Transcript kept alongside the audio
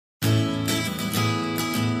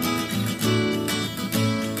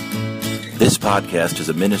This podcast is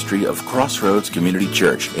a ministry of Crossroads Community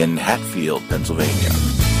Church in Hatfield, Pennsylvania.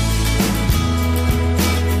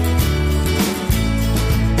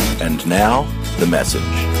 And now, the message.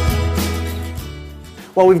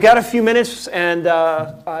 Well, we've got a few minutes, and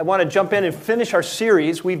I want to jump in and finish our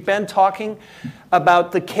series. We've been talking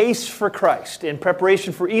about the case for Christ. In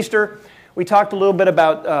preparation for Easter, we talked a little bit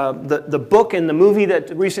about the book and the movie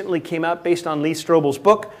that recently came out based on Lee Strobel's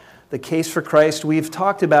book, The Case for Christ. We've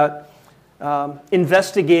talked about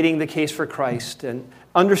investigating the case for Christ and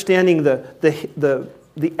understanding the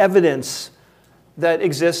evidence that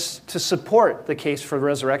exists to support the case for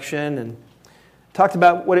resurrection, and talked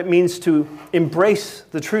about what it means to embrace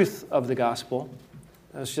the truth of the gospel.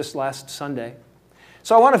 That was just last Sunday.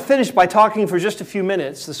 So I want to finish by talking for just a few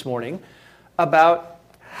minutes this morning about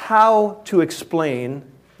how to explain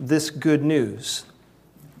this good news.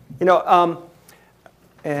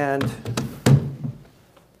 And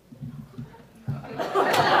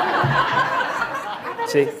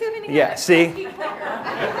see? Yeah, see?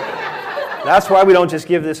 That's why we don't just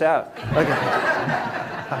give this out. Okay.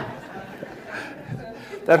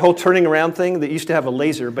 That whole turning around thing that used to have a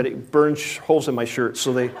laser, but it burns holes in my shirt.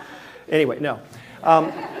 Anyway, no.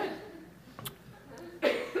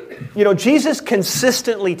 Jesus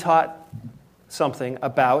consistently taught something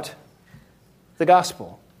about the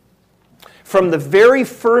gospel. From the very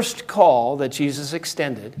first call that Jesus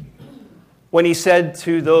extended, when he said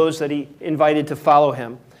to those that he invited to follow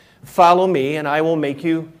him, "Follow me, and I will make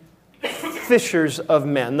you fishers of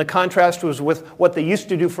men." The contrast was with what they used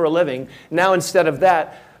to do for a living. Now, instead of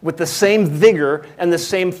that, with the same vigor and the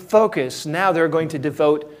same focus, now they're going to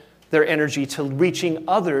devote their energy to reaching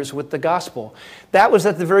others with the gospel. That was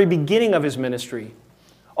at the very beginning of his ministry,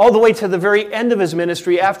 all the way to the very end of his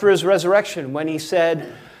ministry after his resurrection, when he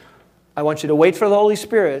said, "I want you to wait for the Holy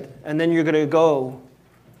Spirit, and then you're going to go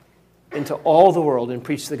into all the world and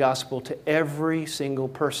preach the gospel to every single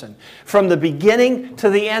person." From the beginning to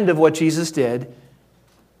the end of what Jesus did,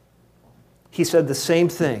 he said the same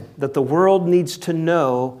thing, that the world needs to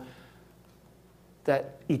know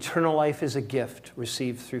that eternal life is a gift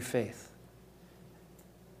received through faith.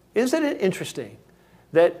 Isn't it interesting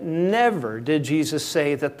that never did Jesus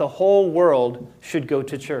say that the whole world should go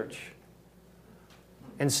to church?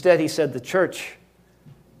 Instead, he said the church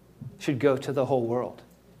should go to the whole world.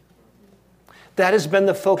 That has been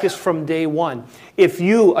the focus from day one. If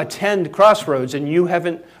you attend Crossroads and you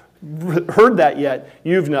haven't heard that yet,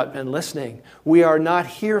 you've not been listening. We are not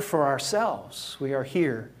here for ourselves. We are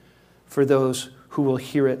here for those who will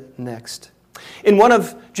hear it next. In one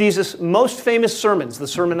of Jesus' most famous sermons, the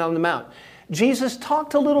Sermon on the Mount, Jesus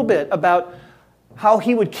talked a little bit about how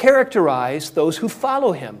he would characterize those who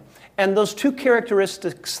follow him. And those two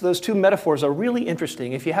characteristics, those two metaphors are really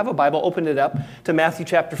interesting. If you have a Bible, open it up to Matthew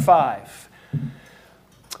chapter 5.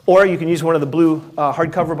 Or you can use one of the blue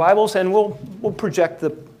hardcover Bibles, and we'll project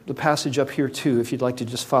the passage up here too, if you'd like to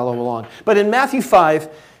just follow along. But in Matthew 5,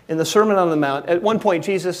 in the Sermon on the Mount, at one point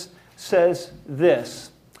Jesus says this.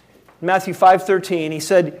 Matthew 5:13, he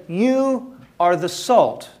said, "You are the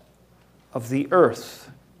salt of the earth."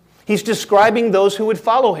 He's describing those who would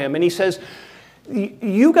follow him, and he says,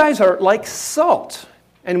 "You guys are like salt."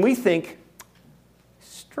 And we think,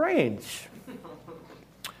 strange.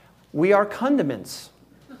 We are condiments,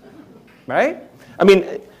 right? I mean,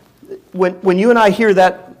 when you and I hear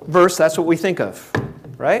that verse, that's what we think of,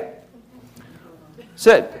 right?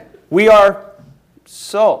 Said, we are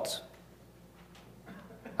salt.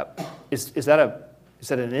 Is that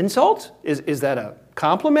an insult? Is that a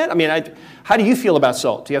compliment? I mean, how do you feel about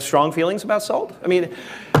salt? Do you have strong feelings about salt? I mean,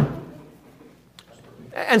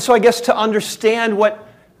 and so I guess to understand what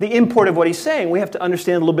the import of what he's saying, we have to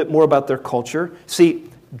understand a little bit more about their culture. See,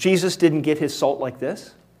 Jesus didn't get his salt like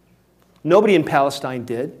this. Nobody in Palestine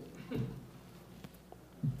did.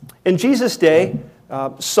 In Jesus' day,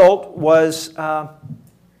 salt was, how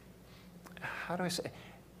do I say,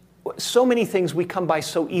 so many things we come by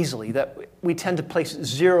so easily that we tend to place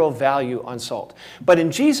zero value on salt. But in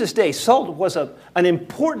Jesus' day, salt was an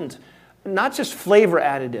important, not just flavor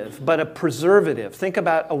additive, but a preservative. Think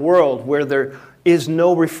about a world where there is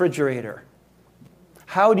no refrigerator.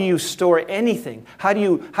 How do you store anything? How do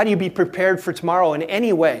you be prepared for tomorrow in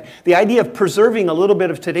any way? The idea of preserving a little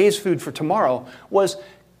bit of today's food for tomorrow was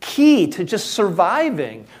key to just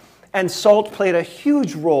surviving. And salt played a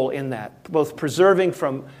huge role in that, both preserving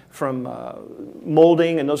from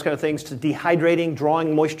molding and those kind of things to dehydrating,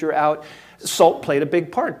 drawing moisture out. Salt played a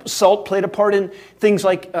big part. Salt played a part in things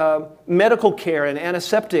like medical care and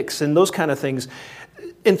antiseptics and those kind of things.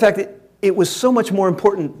 In fact, it was so much more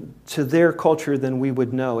important to their culture than we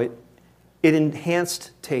would know. It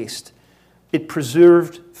enhanced taste. It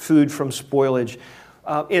preserved food from spoilage.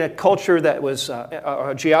 In a culture that was,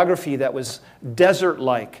 a geography that was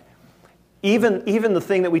desert-like, even the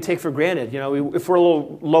thing that we take for granted, if we're a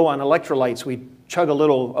little low on electrolytes, we chug a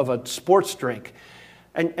little of a sports drink.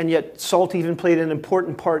 And yet salt even played an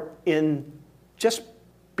important part in just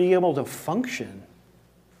being able to function.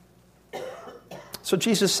 So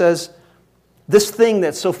Jesus says, this thing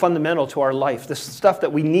that's so fundamental to our life, this stuff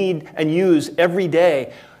that we need and use every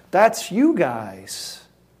day, that's you guys.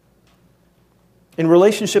 In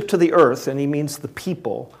relationship to the earth, and he means the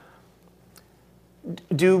people,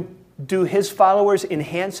 do his followers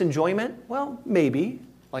enhance enjoyment? Well, maybe,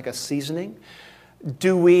 like a seasoning.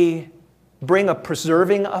 Do we bring a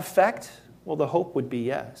preserving effect? Well, the hope would be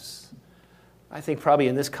yes. I think probably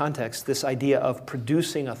in this context, this idea of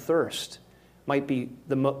producing a thirst might be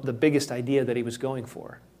the biggest idea that he was going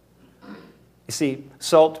for. You see,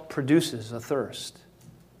 salt produces a thirst.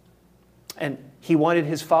 And he wanted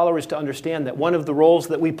his followers to understand that one of the roles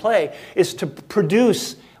that we play is to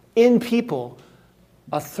produce in people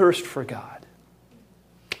a thirst for God.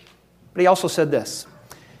 But he also said this: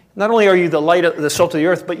 not only are you the salt of the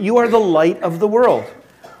earth, but you are the light of the world.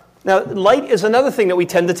 Now, light is another thing that we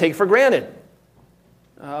tend to take for granted.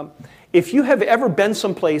 If you have ever been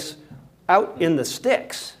someplace out in the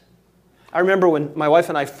sticks, I remember when my wife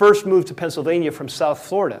and I first moved to Pennsylvania from South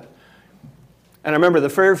Florida. And I remember the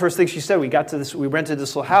very first thing she said, we rented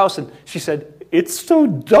this little house, and she said, "It's so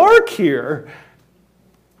dark here."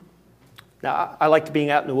 Now, I liked being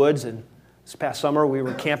out in the woods, and this past summer we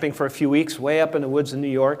were camping for a few weeks way up in the woods in New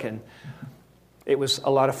York, and it was a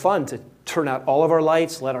lot of fun to turn out all of our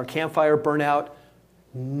lights, let our campfire burn out.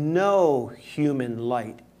 No human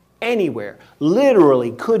light anywhere.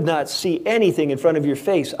 Literally could not see anything in front of your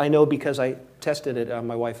face. I know because I tested it on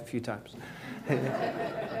my wife a few times.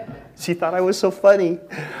 She thought I was so funny.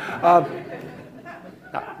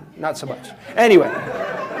 Not so much. Anyway.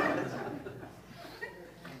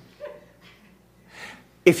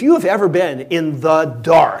 If you have ever been in the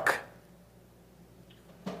dark,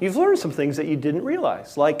 you've learned some things that you didn't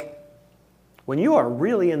realize. Like, when you are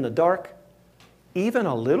really in the dark, even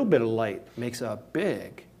a little bit of light makes a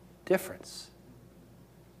big difference.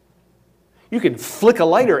 You can flick a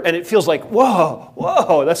lighter and it feels like,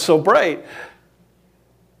 whoa, that's so bright.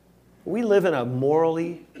 We live in a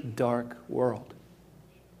morally dark world.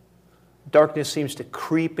 Darkness seems to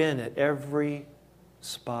creep in at every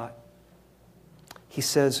spot. He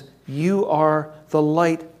says, you are the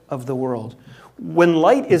light of the world. When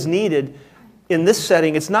light is needed in this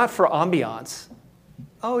setting, it's not for ambiance.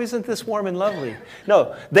 Oh, isn't this warm and lovely?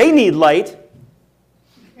 No, they need light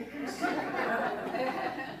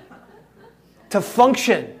to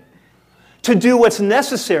function, to do what's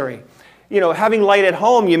necessary. Having light at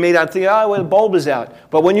home, you may not think, well, the bulb is out.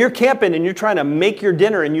 But when you're camping and you're trying to make your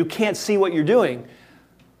dinner and you can't see what you're doing,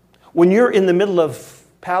 when you're in the middle of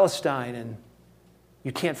Palestine and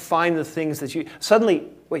you can't find the things that you... Suddenly,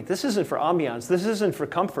 wait, this isn't for ambiance. This isn't for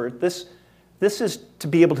comfort. This is to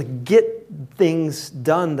be able to get things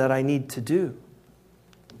done that I need to do.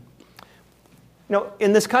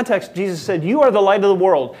 In this context, Jesus said, you are the light of the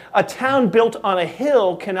world. A town built on a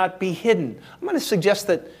hill cannot be hidden. I'm going to suggest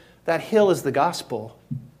that that hill is the gospel.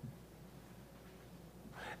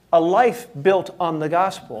 A life built on the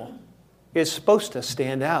gospel is supposed to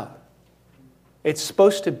stand out. It's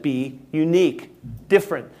supposed to be unique,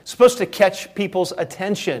 different. It's supposed to catch people's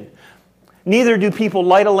attention. Neither do people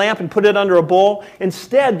light a lamp and put it under a bowl.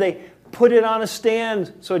 Instead, they put it on a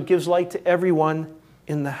stand so it gives light to everyone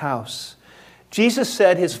in the house. Jesus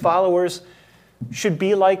said his followers should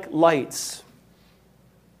be like lights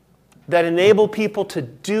that enable people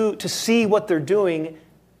to see what they're doing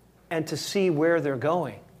and to see where they're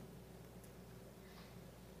going.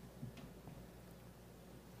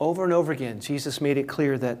 Over and over again, Jesus made it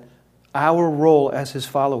clear that our role as his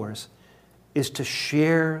followers is to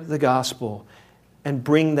share the gospel and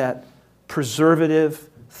bring that preservative,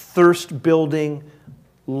 thirst-building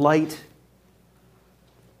light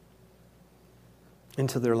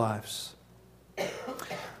into their lives.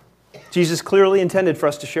 Jesus clearly intended for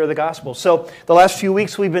us to share the gospel. So the last few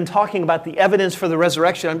weeks we've been talking about the evidence for the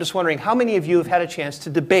resurrection. I'm just wondering, how many of you have had a chance to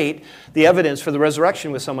debate the evidence for the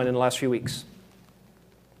resurrection with someone in the last few weeks?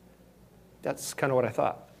 That's kind of what I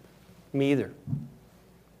thought. Me either.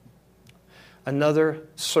 Another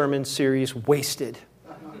sermon series wasted.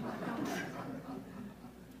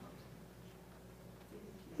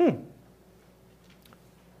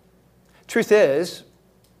 Truth is,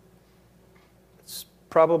 it's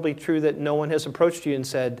probably true that no one has approached you and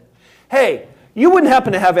said, hey, you wouldn't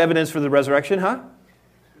happen to have evidence for the resurrection, huh?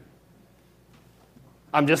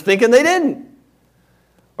 I'm just thinking they didn't.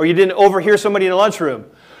 Or you didn't overhear somebody in the lunchroom.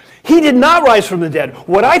 He did not rise from the dead.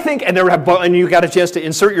 What I think, and you got a chance to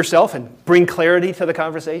insert yourself and bring clarity to the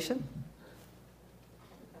conversation.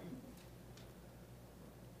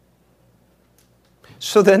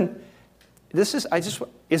 So then, is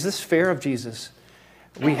this fair of Jesus?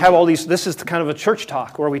 We have all these, this is the kind of a church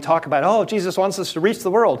talk where we talk about, oh, Jesus wants us to reach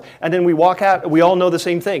the world. And then we walk out, we all know the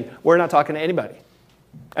same thing. We're not talking to anybody.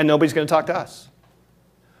 And nobody's going to talk to us.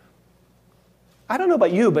 I don't know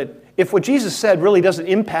about you, but if what Jesus said really doesn't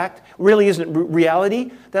impact, really isn't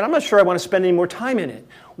reality, then I'm not sure I want to spend any more time in it.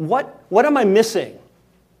 What am I missing?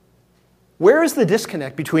 Where is the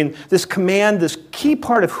disconnect between this command, this key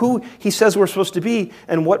part of who he says we're supposed to be,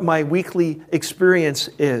 and what my weekly experience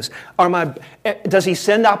is? Does he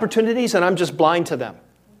send opportunities and I'm just blind to them?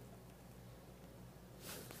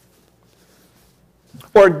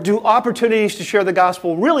 Or do opportunities to share the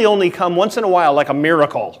gospel really only come once in a while, like a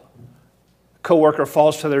miracle? Coworker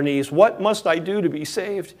falls to their knees. What must I do to be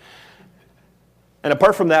saved? And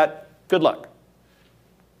apart from that, good luck.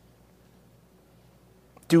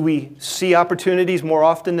 Do we see opportunities more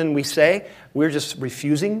often than we say? We're just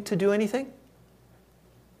refusing to do anything?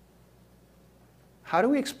 How do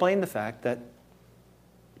we explain the fact that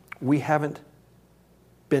we haven't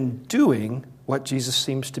been doing what Jesus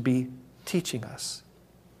seems to be teaching us?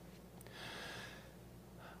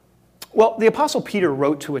 Well, the Apostle Peter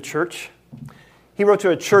wrote to a church. He wrote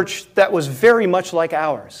to a church that was very much like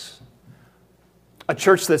ours. A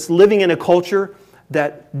church that's living in a culture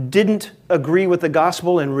that didn't agree with the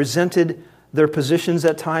gospel and resented their positions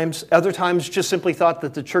at times. Other times just simply thought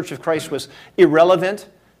that the Church of Christ was irrelevant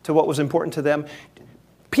to what was important to them.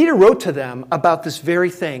 Peter wrote to them about this very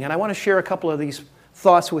thing, and I want to share a couple of these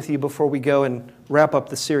thoughts with you before we go and wrap up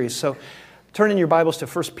the series. So turn in your Bibles to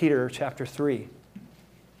 1 Peter chapter 3.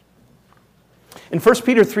 In 1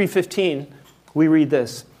 Peter 3:15, we read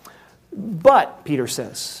this. But, Peter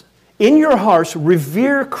says, in your hearts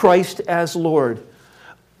revere Christ as Lord.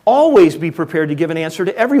 Always be prepared to give an answer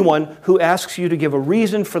to everyone who asks you to give a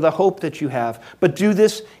reason for the hope that you have, but do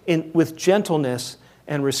this with gentleness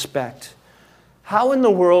and respect. How in the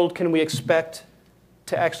world can we expect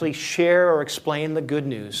to actually share or explain the good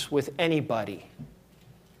news with anybody?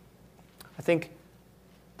 I think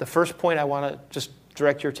the first point I want to just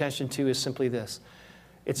direct your attention to is simply this.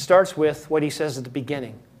 It starts with what he says at the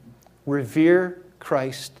beginning. Revere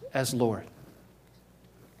Christ as Lord.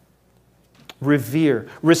 Revere,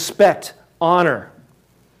 respect, honor.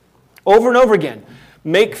 Over and over again.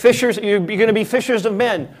 Make fishers, you're going to be fishers of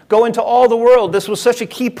men. Go into all the world. This was such a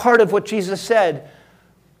key part of what Jesus said.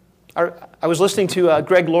 I was listening to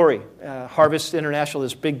Greg Laurie, Harvest International,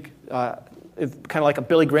 this big, kind of like a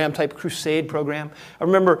Billy Graham type crusade program. I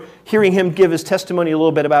remember hearing him give his testimony a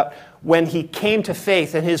little bit about when he came to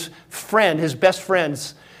faith and his friend, his best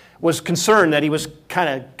friends, was concerned that he was kind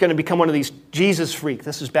of going to become one of these Jesus freaks.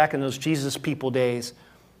 This is back in those Jesus people days.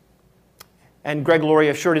 And Greg Laurie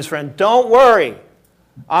assured his friend, don't worry.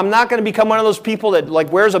 I'm not going to become one of those people that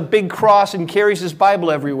wears a big cross and carries his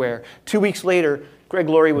Bible everywhere. 2 weeks later, Greg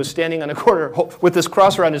Laurie was standing on a corner with this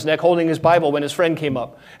cross around his neck holding his Bible when his friend came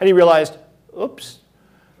up. And he realized, oops.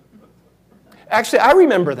 Actually, I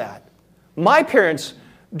remember that. My parents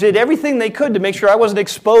did everything they could to make sure I wasn't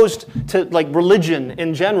exposed to religion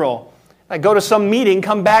in general. I go to some meeting,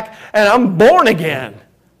 come back, and I'm born again.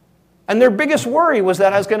 And their biggest worry was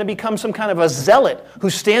that I was going to become some kind of a zealot who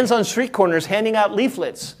stands on street corners handing out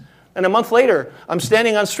leaflets. And a month later, I'm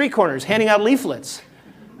standing on street corners handing out leaflets.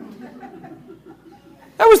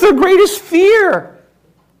 That was their greatest fear.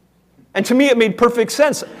 And to me, it made perfect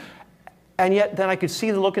sense. And yet, then I could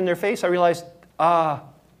see the look in their face. I realized,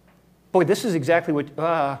 boy, this is exactly what,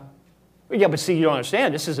 yeah, but see, you don't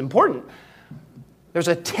understand. This is important. There's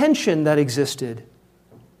a tension that existed.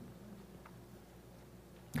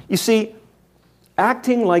 You see,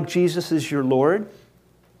 acting like Jesus is your Lord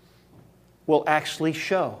will actually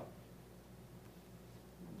show.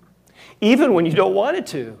 Even when you don't want it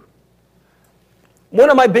to. One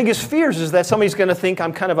of my biggest fears is that somebody's going to think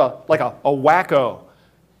I'm kind of like a wacko.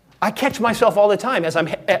 I catch myself all the time as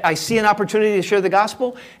I see an opportunity to share the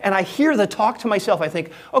gospel, and I hear the talk to myself. I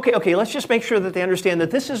think, okay, let's just make sure that they understand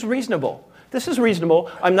that this is reasonable. This is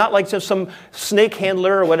reasonable. I'm not like just some snake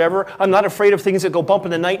handler or whatever. I'm not afraid of things that go bump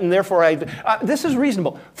in the night, and therefore this is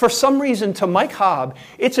reasonable. For some reason, to Mike Hobb,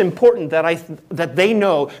 it's important that they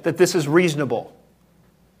know that this is reasonable.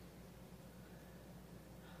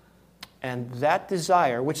 And that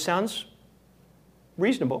desire, which sounds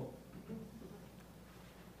reasonable,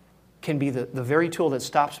 can be the very tool that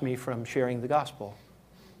stops me from sharing the gospel.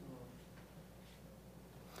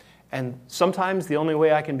 And sometimes the only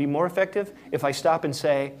way I can be more effective, if I stop and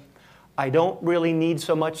say, I don't really need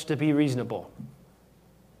so much to be reasonable.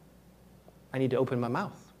 I need to open my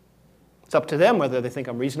mouth. It's up to them whether they think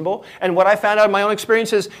I'm reasonable. And what I found out in my own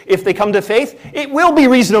experience is if they come to faith, it will be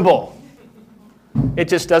reasonable. It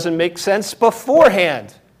just doesn't make sense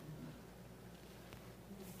beforehand.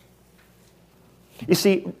 You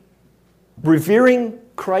see, revering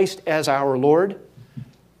Christ as our Lord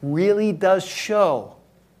really does show.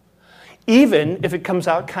 Even if it comes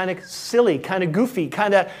out kind of silly, kind of goofy,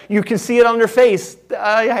 kind of, you can see it on their face.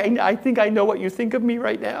 I think I know what you think of me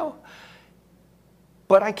right now.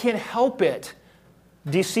 But I can't help it.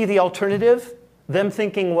 Do you see the alternative? Them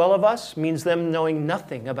thinking well of us means them knowing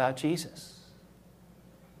nothing about Jesus.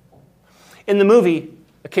 In the movie,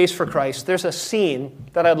 A Case for Christ, there's a scene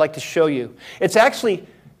that I'd like to show you. It's actually,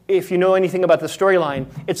 if you know anything about the storyline,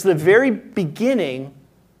 it's the very beginning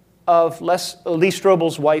of Lee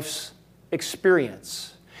Strobel's wife's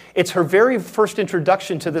experience. It's her very first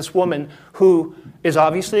introduction to this woman who is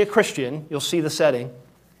obviously a Christian. You'll see the setting.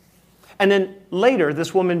 And then later,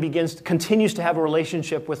 this woman continues to have a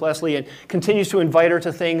relationship with Leslie and continues to invite her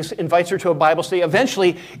to things, invites her to a Bible study,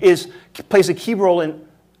 eventually plays a key role in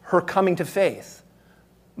her coming to faith.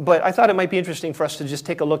 But I thought it might be interesting for us to just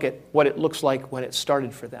take a look at what it looks like when it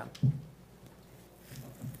started for them.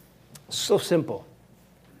 So simple.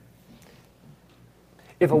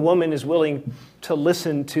 If a woman is willing to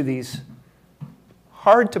listen to these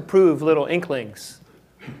hard-to-prove little inklings,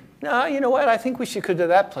 no, you know what, I think we should go to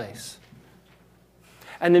that place.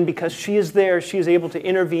 And then because she is there, she is able to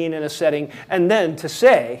intervene in a setting, and then to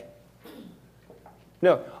say,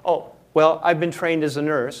 no, oh, well, I've been trained as a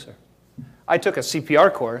nurse. I took a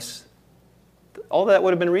CPR course. All that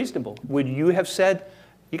would have been reasonable. Would you have said,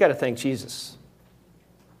 you got to thank Jesus?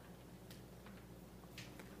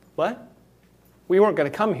 What? We weren't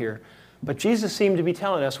going to come here, but Jesus seemed to be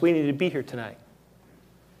telling us we needed to be here tonight.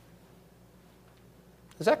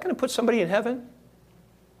 Is that going to put somebody in heaven?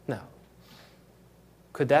 No.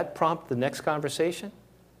 Could that prompt the next conversation?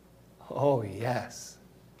 Oh, yes.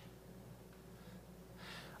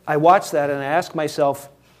 I watch that and I ask myself,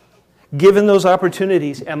 given those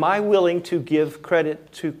opportunities, am I willing to give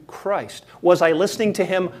credit to Christ? Was I listening to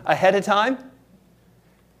him ahead of time?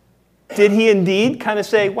 Did he indeed kind of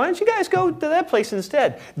say, why don't you guys go to that place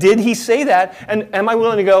instead? Did he say that? And am I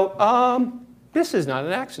willing to go, this is not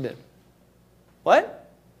an accident? What?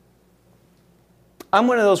 I'm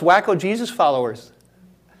one of those wacko Jesus followers.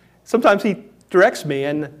 Sometimes he directs me,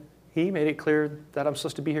 and he made it clear that I'm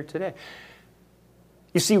supposed to be here today.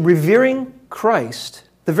 You see, revering Christ,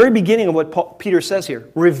 the very beginning of what Peter says here,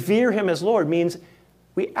 revere him as Lord, means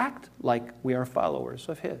we act like we are followers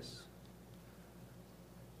of his.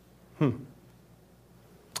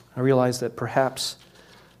 I realize that perhaps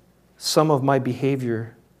some of my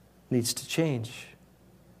behavior needs to change.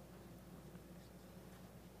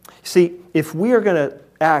 See, if we are going to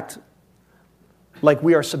act like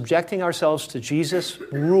we are subjecting ourselves to Jesus'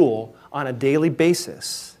 rule on a daily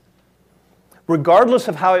basis, regardless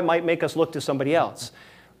of how it might make us look to somebody else,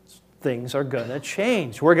 things are going to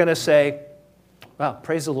change. We're going to say, wow,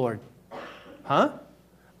 praise the Lord. Huh?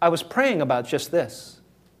 I was praying about just this.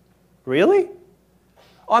 Really?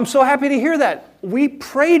 Oh, I'm so happy to hear that. We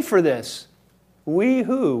prayed for this. We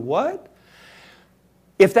who? What?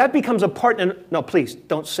 If that becomes a part, no, please,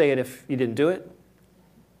 don't say it if you didn't do it.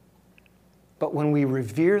 But when we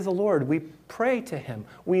revere the Lord, we pray to him.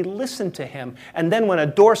 We listen to him. And then when a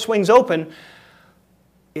door swings open,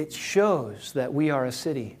 it shows that we are a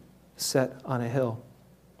city set on a hill.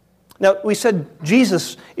 Now, we said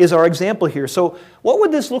Jesus is our example here. So what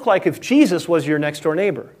would this look like if Jesus was your next door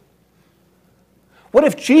neighbor? What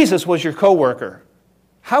if Jesus was your coworker?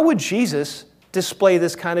 How would Jesus display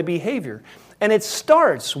this kind of behavior? And it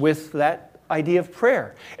starts with that idea of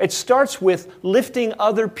prayer. It starts with lifting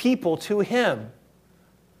other people to him.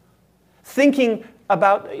 Thinking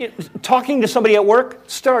about, talking to somebody at work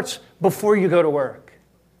starts before you go to work.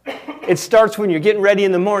 It starts when you're getting ready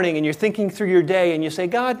in the morning and you're thinking through your day and you say,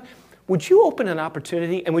 God, would you open an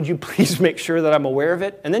opportunity and would you please make sure that I'm aware of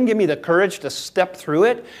it? And then give me the courage to step through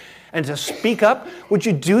it and to speak up. Would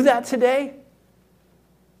you do that today?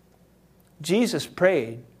 Jesus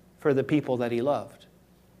prayed for the people that he loved.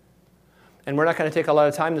 And we're not going to take a lot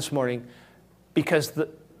of time this morning because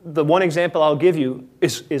the one example I'll give you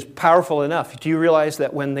is powerful enough. Do you realize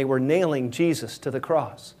that when they were nailing Jesus to the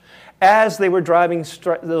cross, as they were driving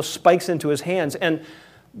those spikes into his hands, and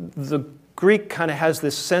the Greek kind of has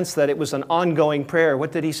this sense that it was an ongoing prayer.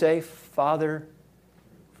 What did he say? Father,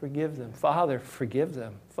 forgive them. Father, forgive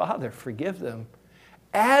them. Father, forgive them.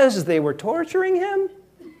 As they were torturing him,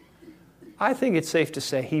 I think it's safe to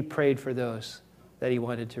say he prayed for those that he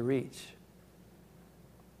wanted to reach.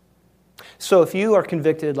 So if you are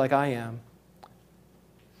convicted like I am,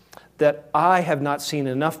 that I have not seen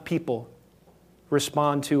enough people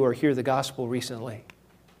respond to or hear the gospel recently,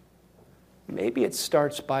 maybe it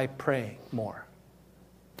starts by praying more.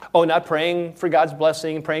 Oh, not praying for God's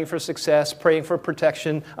blessing, praying for success, praying for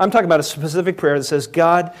protection. I'm talking about a specific prayer that says,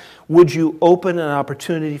 God, would you open an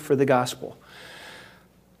opportunity for the gospel?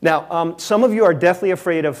 Now, some of you are deathly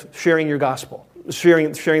afraid of sharing your gospel,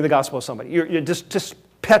 sharing the gospel with somebody. You're just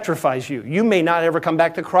petrifies you. You may not ever come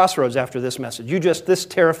back to Crossroads after this message. This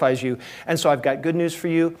terrifies you. And so I've got good news for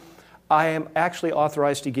you. I am actually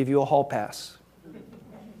authorized to give you a hall pass.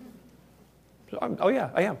 Oh yeah,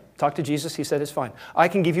 I am. Talk to Jesus. He said it's fine. I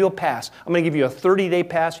can give you a pass. I'm going to give you a 30-day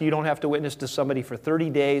pass. You don't have to witness to somebody for 30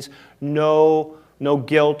 days. No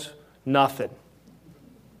guilt, nothing.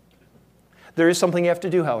 There is something you have to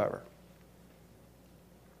do, however.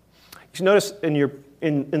 You should notice in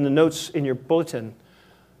the notes in your bulletin,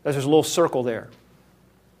 there's a little circle there.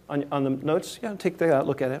 On the notes, yeah, take that,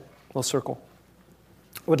 look at it, little circle.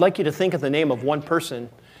 I would like you to think of the name of one person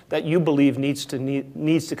that you believe needs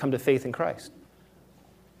to come to faith in Christ.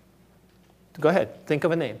 Go ahead, think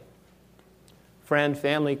of a name. Friend,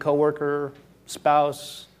 family, coworker,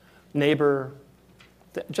 spouse, neighbor,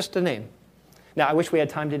 just a name. Now, I wish we had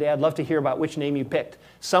time today. I'd love to hear about which name you picked.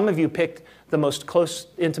 Some of you picked the most close,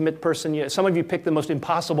 intimate person. Some of you picked the most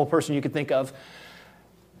impossible person you could think of.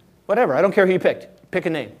 Whatever, I don't care who you picked. Pick a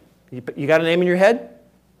name. You got a name in your head?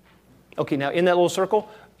 Okay, now in that little circle,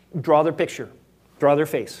 draw their picture. Draw their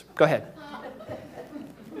face. Go ahead.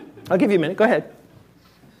 I'll give you a minute. Go ahead.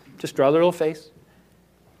 Just draw their little face.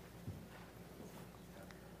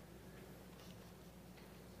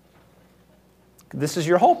 This is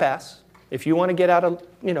your whole pass. If you want to get out of,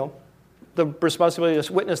 the responsibility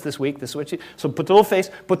to witness this week, this is what so put the little face,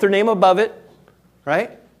 put their name above it,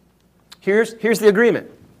 right? Here's the agreement.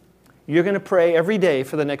 You're going to pray every day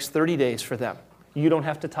for the next 30 days for them. You don't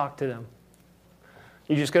have to talk to them.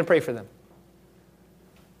 You're just going to pray for them.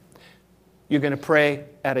 You're going to pray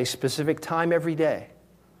at a specific time every day,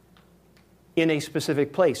 in a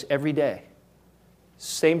specific place every day.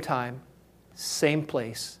 Same time, same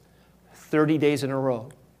place, 30 days in a row.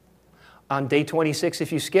 On day 26,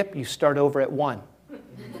 if you skip, you start over at 1.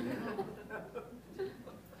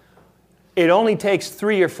 It only takes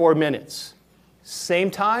 3 or 4 minutes. Same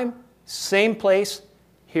time, same place.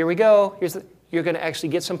 Here we go. You're going to actually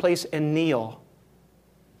get someplace and kneel.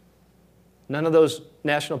 None of those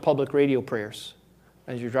National Public Radio prayers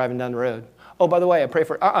as you're driving down the road. Oh, by the way, I pray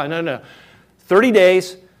for, no. 30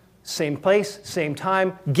 days, same place, same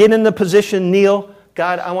time. Get in the position, kneel.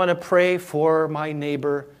 God, I want to pray for my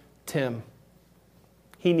neighbor, Tim.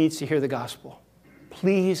 He needs to hear the gospel.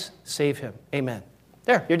 Please save him. Amen.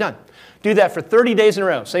 There, you're done. Do that for 30 days in a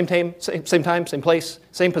row. Same time, same place,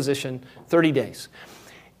 same position, 30 days.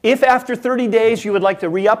 If after 30 days you would like to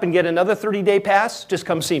re-up and get another 30-day pass, just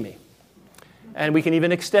come see me. And we can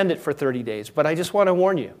even extend it for 30 days. But I just want to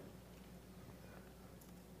warn you.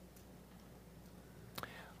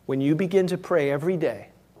 When you begin to pray every day,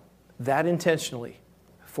 that intentionally,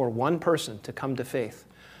 for one person to come to faith,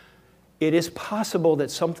 it is possible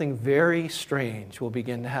that something very strange will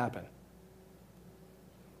begin to happen.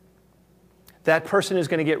 That person is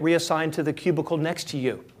going to get reassigned to the cubicle next to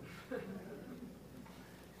you.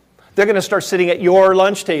 They're going to start sitting at your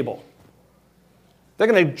lunch table. They're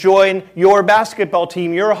going to join your basketball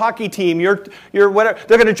team, your hockey team, your whatever.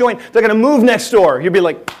 They're going to join. They're going to move next door. You'll be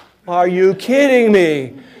like, are you kidding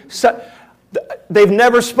me? So, they've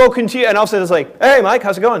never spoken to you. And all of a sudden it's like, hey, Mike,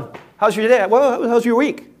 how's it going? How's your day? Well, how's your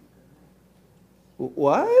week?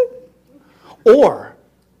 What? Or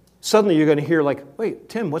suddenly you're going to hear like, wait,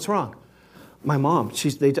 Tim, what's wrong? My mom,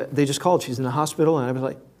 they just called. She's in the hospital. And I was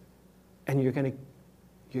like, and you're going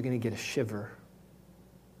to get a shiver.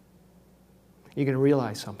 You're going to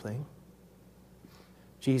realize something.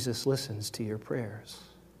 Jesus listens to your prayers.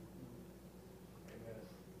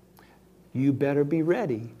 You better be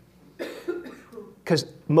ready. Because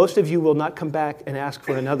most of you will not come back and ask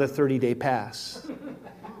for another 30-day pass.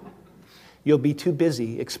 You'll be too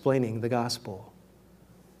busy explaining the gospel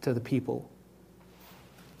to the people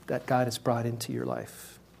that God has brought into your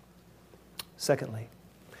life. Secondly,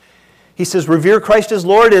 he says, revere Christ as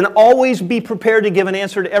Lord and always be prepared to give an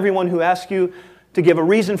answer to everyone who asks you to give a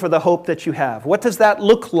reason for the hope that you have. What does that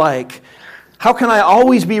look like? How can I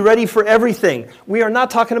always be ready for everything? We are not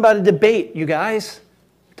talking about a debate, you guys.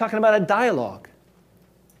 We're talking about a dialogue.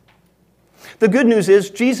 The good news is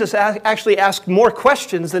Jesus actually asked more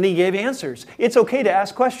questions than he gave answers. It's okay to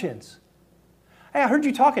ask questions. Hey, I heard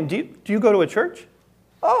you talking. Do you go to a church?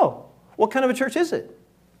 Oh, what kind of a church is it?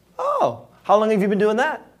 Oh, how long have you been doing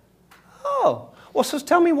that? Oh, well, so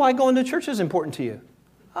tell me why going to church is important to you.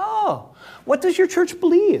 Oh, what does your church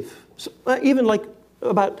believe? Even like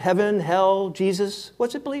about heaven, hell, Jesus,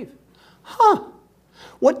 what's it believe? Huh,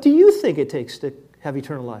 what do you think it takes to have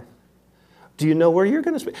eternal life? Do you know where you're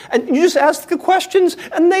going to spend? And you just ask the questions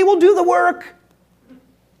and they will do the work.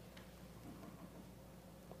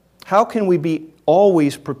 How can we be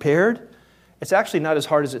always prepared? It's actually not as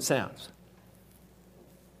hard as it sounds.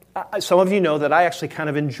 Some of you know that I actually kind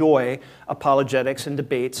of enjoy apologetics and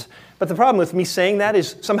debates. But the problem with me saying that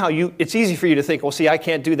is somehow it's easy for you to think, well, see, I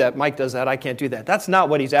can't do that. Mike does that. I can't do that. That's not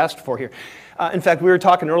what he's asked for here. In fact, we were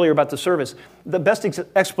talking earlier about the service. The best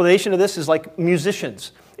explanation of this is like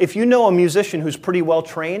musicians. If you know a musician who's pretty well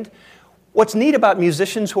trained, what's neat about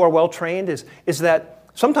musicians who are well trained is that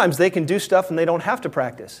sometimes they can do stuff and they don't have to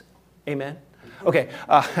practice. Amen? Okay,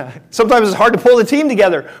 sometimes it's hard to pull the team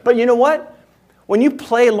together. But you know what? When you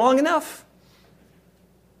play long enough,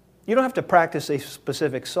 you don't have to practice a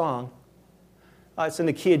specific song. It's in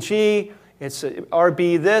the key of G. It's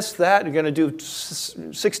RB this, that. You're going to do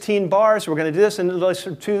 16 bars. We're going to do this.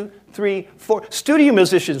 And 2, 3, 4. Studio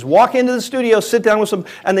musicians walk into the studio, sit down with some,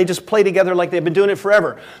 and they just play together like they've been doing it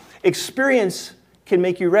forever. Experience can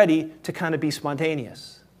make you ready to kind of be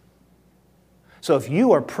spontaneous. So if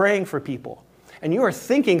you are praying for people and you are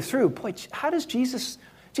thinking through, boy, how does Jesus,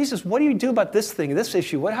 what do you do about this thing, this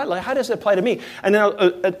issue? How does it apply to me? And then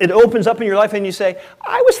it opens up in your life and you say,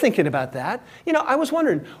 I was thinking about that. I was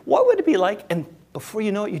wondering, what would it be like? And before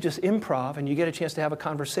you know it, you just improv and you get a chance to have a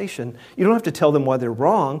conversation. You don't have to tell them why they're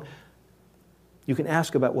wrong. You can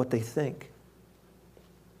ask about what they think.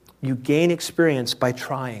 You gain experience by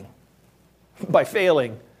trying, by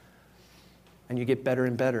failing, and you get better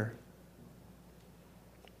and better.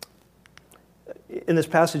 In this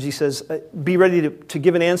passage, he says, be ready to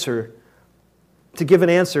give an answer. To give an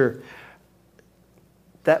answer,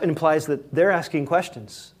 that implies that they're asking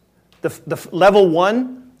questions. The level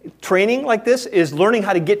 1 training like this is learning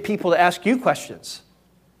how to get people to ask you questions.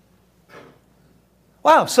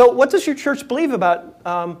 Wow, so what does your church believe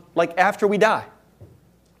about like after we die?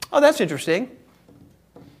 Oh, that's interesting.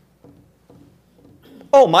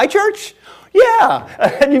 Oh, my church? Yeah.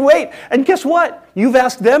 And you wait. And guess what? You've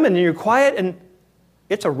asked them and you're quiet and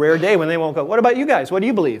it's a rare day when they won't go, what about you guys? What do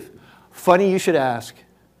you believe? Funny you should ask.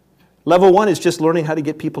 Level 1 is just learning how to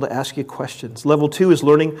get people to ask you questions. Level 2 is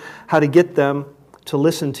learning how to get them to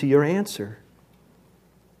listen to your answer.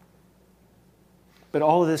 But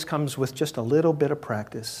all of this comes with just a little bit of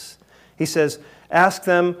practice. He says, ask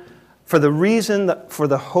them for the reason, for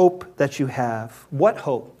the hope that you have. What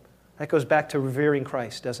hope? That goes back to revering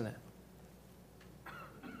Christ, doesn't it?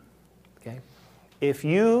 Okay. If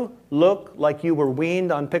you look like you were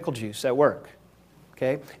weaned on pickle juice at work,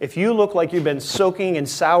 okay? If you look like you've been soaking and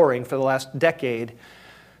souring for the last decade,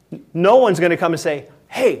 no one's going to come and say,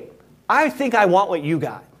 hey, I think I want what you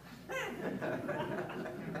got.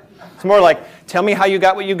 It's more like, tell me how you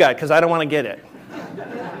got what you got, because I don't want to get it.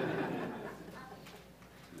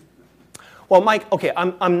 Well, Mike, okay,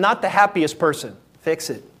 I'm not the happiest person.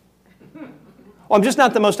 Fix it. Well, I'm just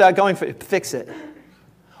not the most outgoing. Fix it.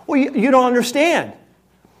 Well, you don't understand.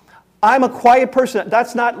 I'm a quiet person.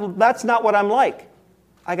 That's not what I'm like.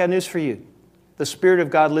 I got news for you. The Spirit of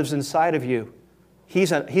God lives inside of you.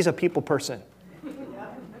 He's a people person.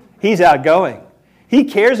 He's outgoing. He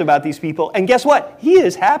cares about these people. And guess what? He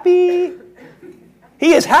is happy.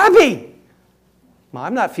 He is happy. Well,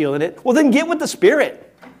 I'm not feeling it. Well, then get with the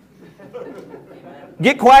Spirit.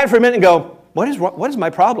 Get quiet for a minute and go, what is my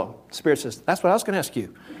problem? The Spirit says, that's what I was going to ask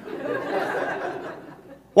you.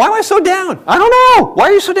 Why am I so down? I don't know. Why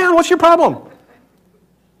are you so down? What's your problem?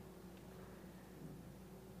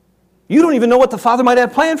 You don't even know what the Father might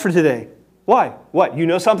have planned for today. Why? What? You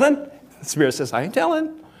know something? The Spirit says, I ain't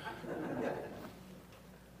telling.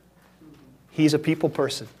 He's a people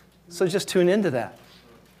person. So just tune into that.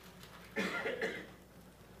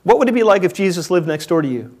 What would it be like if Jesus lived next door to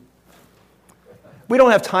you? We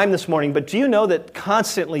don't have time this morning, but do you know that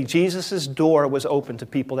constantly Jesus' door was open to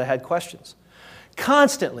people that had questions?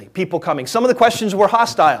 Constantly, people coming. Some of the questions were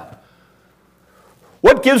hostile.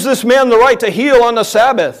 What gives this man the right to heal on the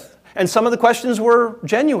Sabbath? And some of the questions were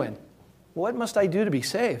genuine. What must I do to be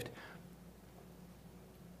saved?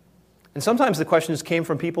 And sometimes the questions came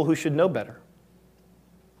from people who should know better.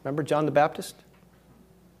 Remember John the Baptist?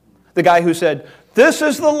 The guy who said, this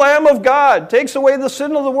is the Lamb of God, takes away the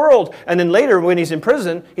sin of the world. And then later, when he's in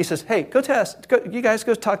prison, he says, hey, you guys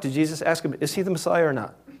go talk to Jesus, ask him, is he the Messiah or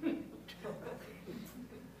not?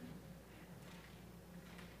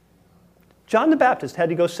 John the Baptist had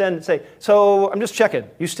to go send and say, so I'm just checking.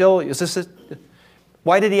 Is this it?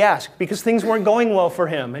 Why did he ask? Because things weren't going well for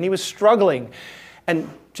him and he was struggling. And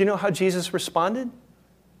do you know how Jesus responded?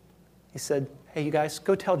 He said, hey, you guys,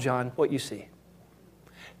 go tell John what you see.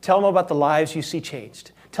 Tell him about the lives you see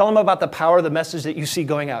changed. Tell him about the power of the message that you see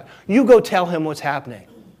going out. You go tell him what's happening.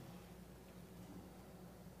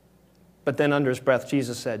 But then under his breath,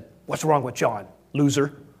 Jesus said, what's wrong with John,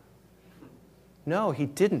 loser? No, he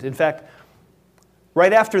didn't. In fact,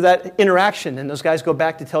 right after that interaction, and those guys go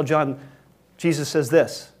back to tell John, Jesus says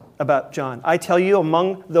this about John. I tell you,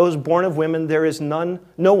 among those born of women, there is no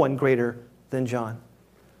one greater than John.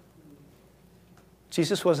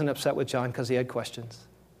 Jesus wasn't upset with John because he had questions,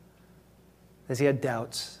 because he had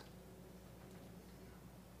doubts.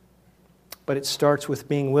 But it starts with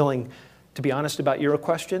being willing to be honest about your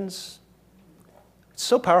questions. It's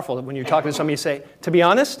so powerful that when you're talking to somebody, you say, to be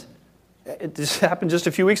honest, this happened just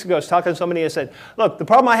a few weeks ago. I was talking to somebody and I said, look, the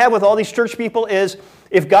problem I have with all these church people is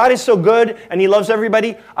if God is so good and he loves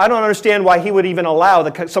everybody, I don't understand why he would even allow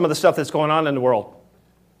some of the stuff that's going on in the world.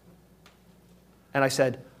 And I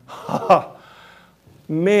said,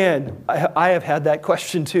 man, I have had that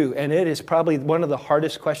question too, and it is probably one of the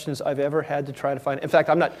hardest questions I've ever had to try to find. In fact,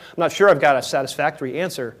 I'm not sure I've got a satisfactory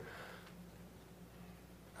answer.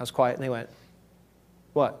 I was quiet and they went,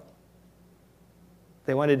 what?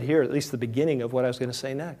 They wanted to hear at least the beginning of what I was going to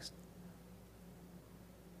say next.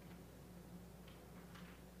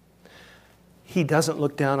 He doesn't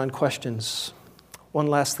look down on questions. One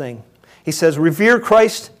last thing. He says, revere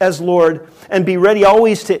Christ as Lord and be ready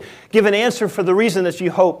always to give an answer for the reason that you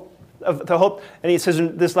hope. The hope, and he says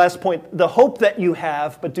in this last point, the hope that you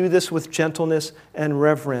have, but do this with gentleness and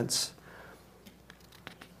reverence.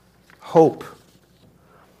 Hope.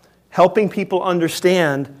 Helping people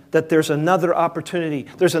understand that there's another opportunity,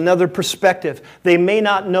 there's another perspective. They may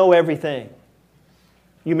not know everything.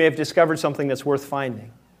 You may have discovered something that's worth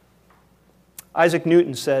finding. Isaac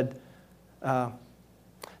Newton said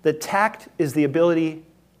that tact is the ability,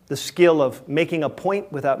 the skill of making a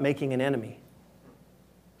point without making an enemy.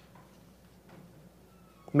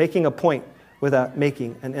 Making a point without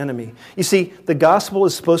making an enemy. You see, the gospel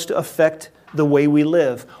is supposed to affect the way we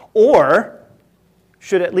live, or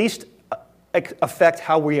should at least affect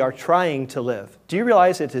how we are trying to live. Do you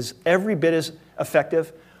realize it is every bit as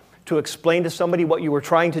effective to explain to somebody what you were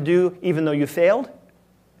trying to do, even though you failed,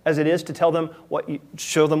 as it is to tell them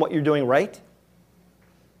show them what you're doing right?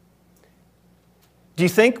 Do you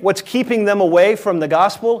think what's keeping them away from the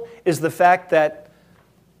gospel is the fact that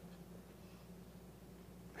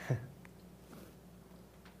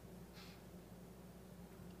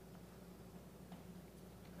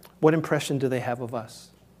what impression do they have of us?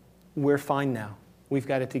 We're fine now. We've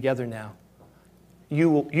got it together now.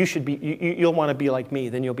 You'll want to be like me,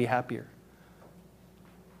 then you'll be happier.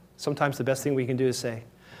 Sometimes the best thing we can do is say,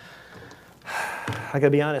 I got to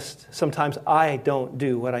be honest, sometimes I don't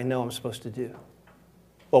do what I know I'm supposed to do.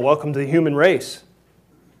 Well, welcome to the human race.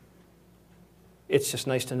 It's just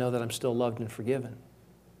nice to know that I'm still loved and forgiven.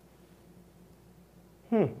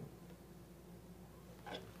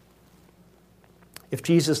 If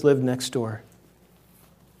Jesus lived next door,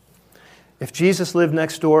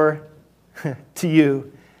 to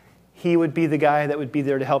you, he would be the guy that would be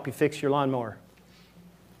there to help you fix your lawnmower,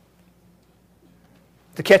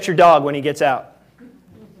 to catch your dog when he gets out,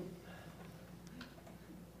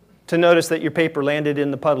 to notice that your paper landed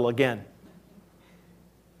in the puddle again.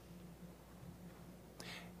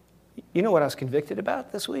 You know what I was convicted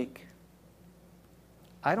about this week?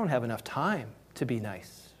 I don't have enough time to be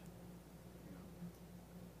nice.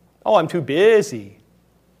 Oh, I'm too busy.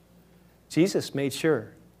 Jesus made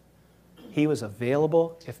sure he was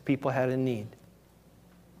available if people had a need.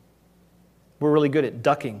 We're really good at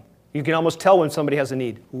ducking. You can almost tell when somebody has a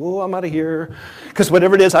need. Oh, I'm out of here. Because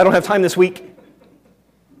whatever it is, I don't have time this week.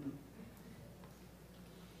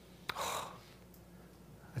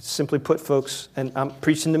 Simply put, folks, and I'm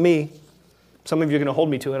preaching to me. Some of you are going to hold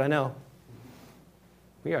me to it, I know.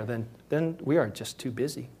 We are just too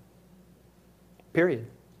busy. Period.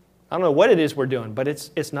 I don't know what it is we're doing, but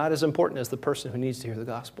it's not as important as the person who needs to hear the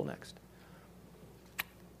gospel next.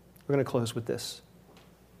 We're going to close with this.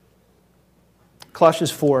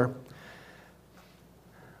 Colossians 4.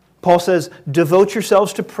 Paul says, devote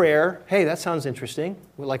yourselves to prayer. Hey, that sounds interesting,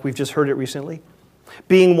 like we've just heard it recently.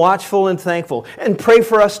 Being watchful and thankful. And pray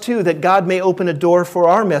for us too, that God may open a door for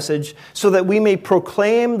our message so that we may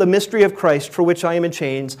proclaim the mystery of Christ for which I am in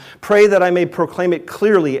chains. Pray that I may proclaim it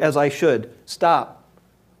clearly as I should. Stop.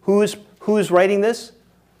 Who's writing this?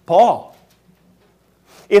 Paul.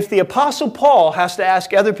 if the Apostle Paul has to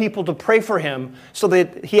ask other people to pray for him so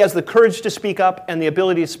that he has the courage to speak up and the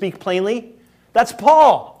ability to speak plainly, that's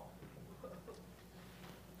Paul.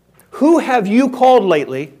 Who have you called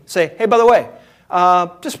lately? Say, hey, by the way,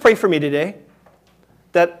 just pray for me today,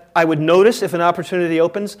 that I would notice if an opportunity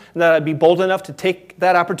opens, and that I'd be bold enough to take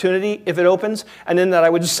that opportunity if it opens, and then that I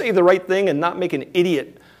would say the right thing and not make an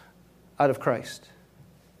idiot out of Christ.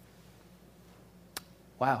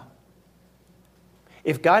 Wow.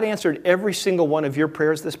 If God answered every single one of your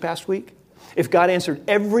prayers this past week, if God answered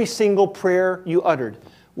every single prayer you uttered,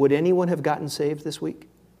 would anyone have gotten saved this week?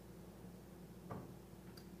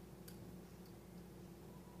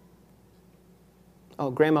 Oh,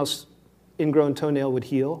 grandma's ingrown toenail would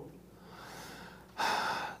heal.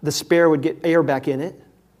 The spare would get air back in it.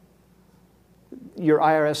 Your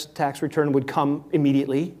IRS tax return would come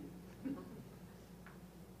immediately.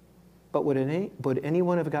 But would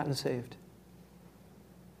anyone have gotten saved?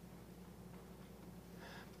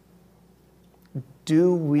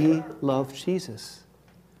 Do we love Jesus?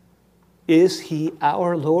 Is he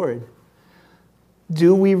our Lord?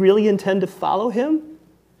 Do we really intend to follow him?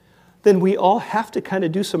 Then we all have to kind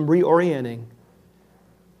of do some reorienting.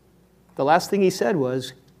 The last thing he said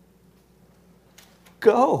was,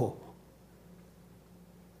 go.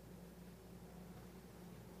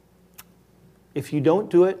 If you don't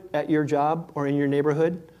do it at your job or in your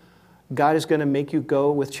neighborhood, God is going to make you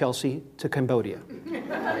go with Chelsea to Cambodia.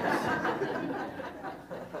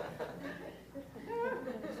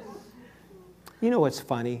 You know what's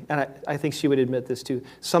funny? And I think she would admit this too.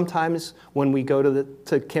 Sometimes when we go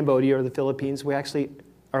to Cambodia or the Philippines, we actually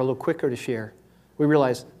are a little quicker to share. We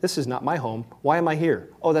realize, this is not my home. Why am I here?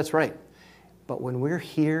 Oh, that's right. But when we're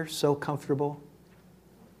here so comfortable,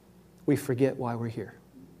 we forget why we're here.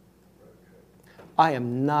 I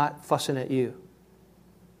am not fussing at you.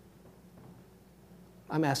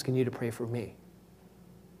 I'm asking you to pray for me.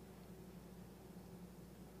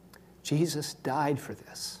 Jesus died for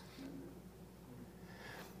this.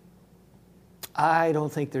 I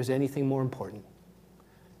don't think there's anything more important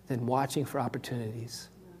than watching for opportunities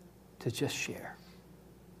to just share.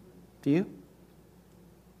 Do you?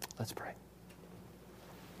 Let's pray.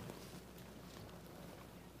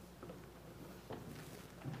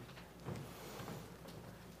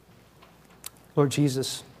 Lord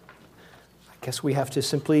Jesus, I guess we have to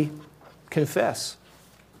simply confess.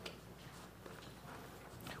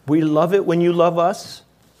 We love it when you love us,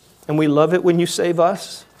 and we love it when you save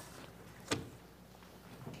us.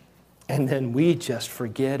 And then we just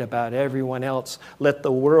forget about everyone else. Let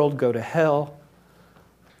the world go to hell.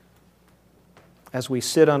 As we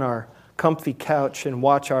sit on our comfy couch and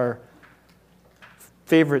watch our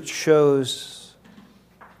favorite shows.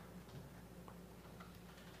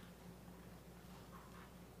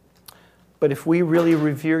 But if we really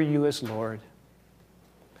revere you as Lord,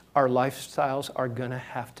 our lifestyles are going to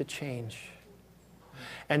have to change.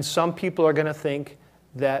 And some people are going to think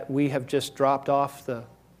that we have just dropped off the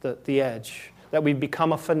edge, that we've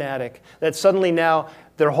become a fanatic, that suddenly now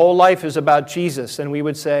their whole life is about Jesus. And we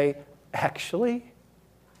would say, actually,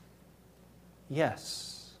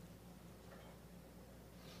 yes.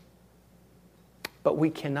 But we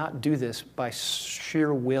cannot do this by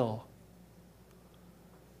sheer will.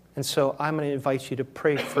 And so I'm going to invite you to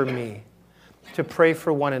pray for me, to pray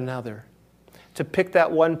for one another, to pick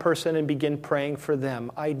that one person and begin praying for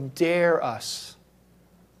them. I dare us.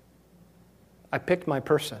 I picked my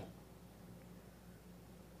person.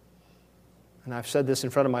 And I've said this in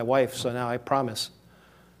front of my wife, so now I promise.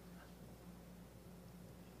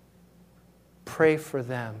 Pray for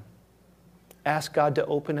them. Ask God to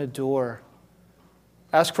open a door.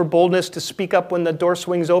 Ask for boldness to speak up when the door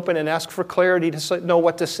swings open, and ask for clarity to know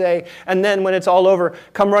what to say. And then when it's all over,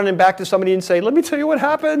 come running back to somebody and say, let me tell you what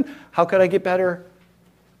happened. How could I get better?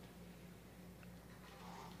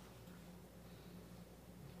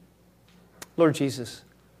 Lord Jesus,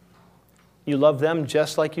 you love them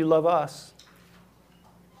just like you love us.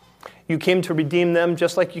 You came to redeem them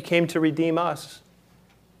just like you came to redeem us.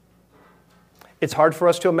 It's hard for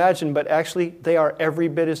us to imagine, but actually they are every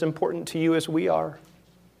bit as important to you as we are.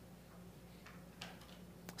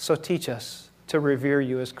 So teach us to revere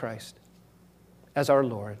you as Christ, as our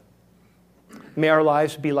Lord. May our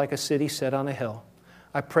lives be like a city set on a hill.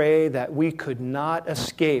 I pray that we could not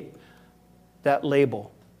escape that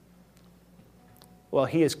label. Well,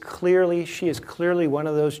 she is clearly one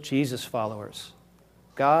of those Jesus followers.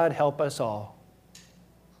 God help us all.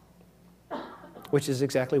 Which is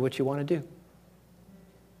exactly what you want to do.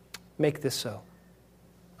 Make this so.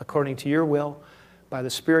 According to your will, by the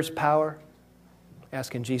Spirit's power,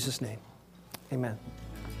 ask in Jesus' name. Amen.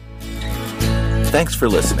 Thanks for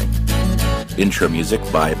listening. Intro music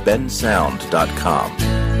by bensound.com.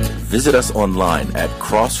 Visit us online at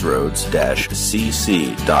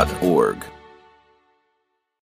crossroads-cc.org.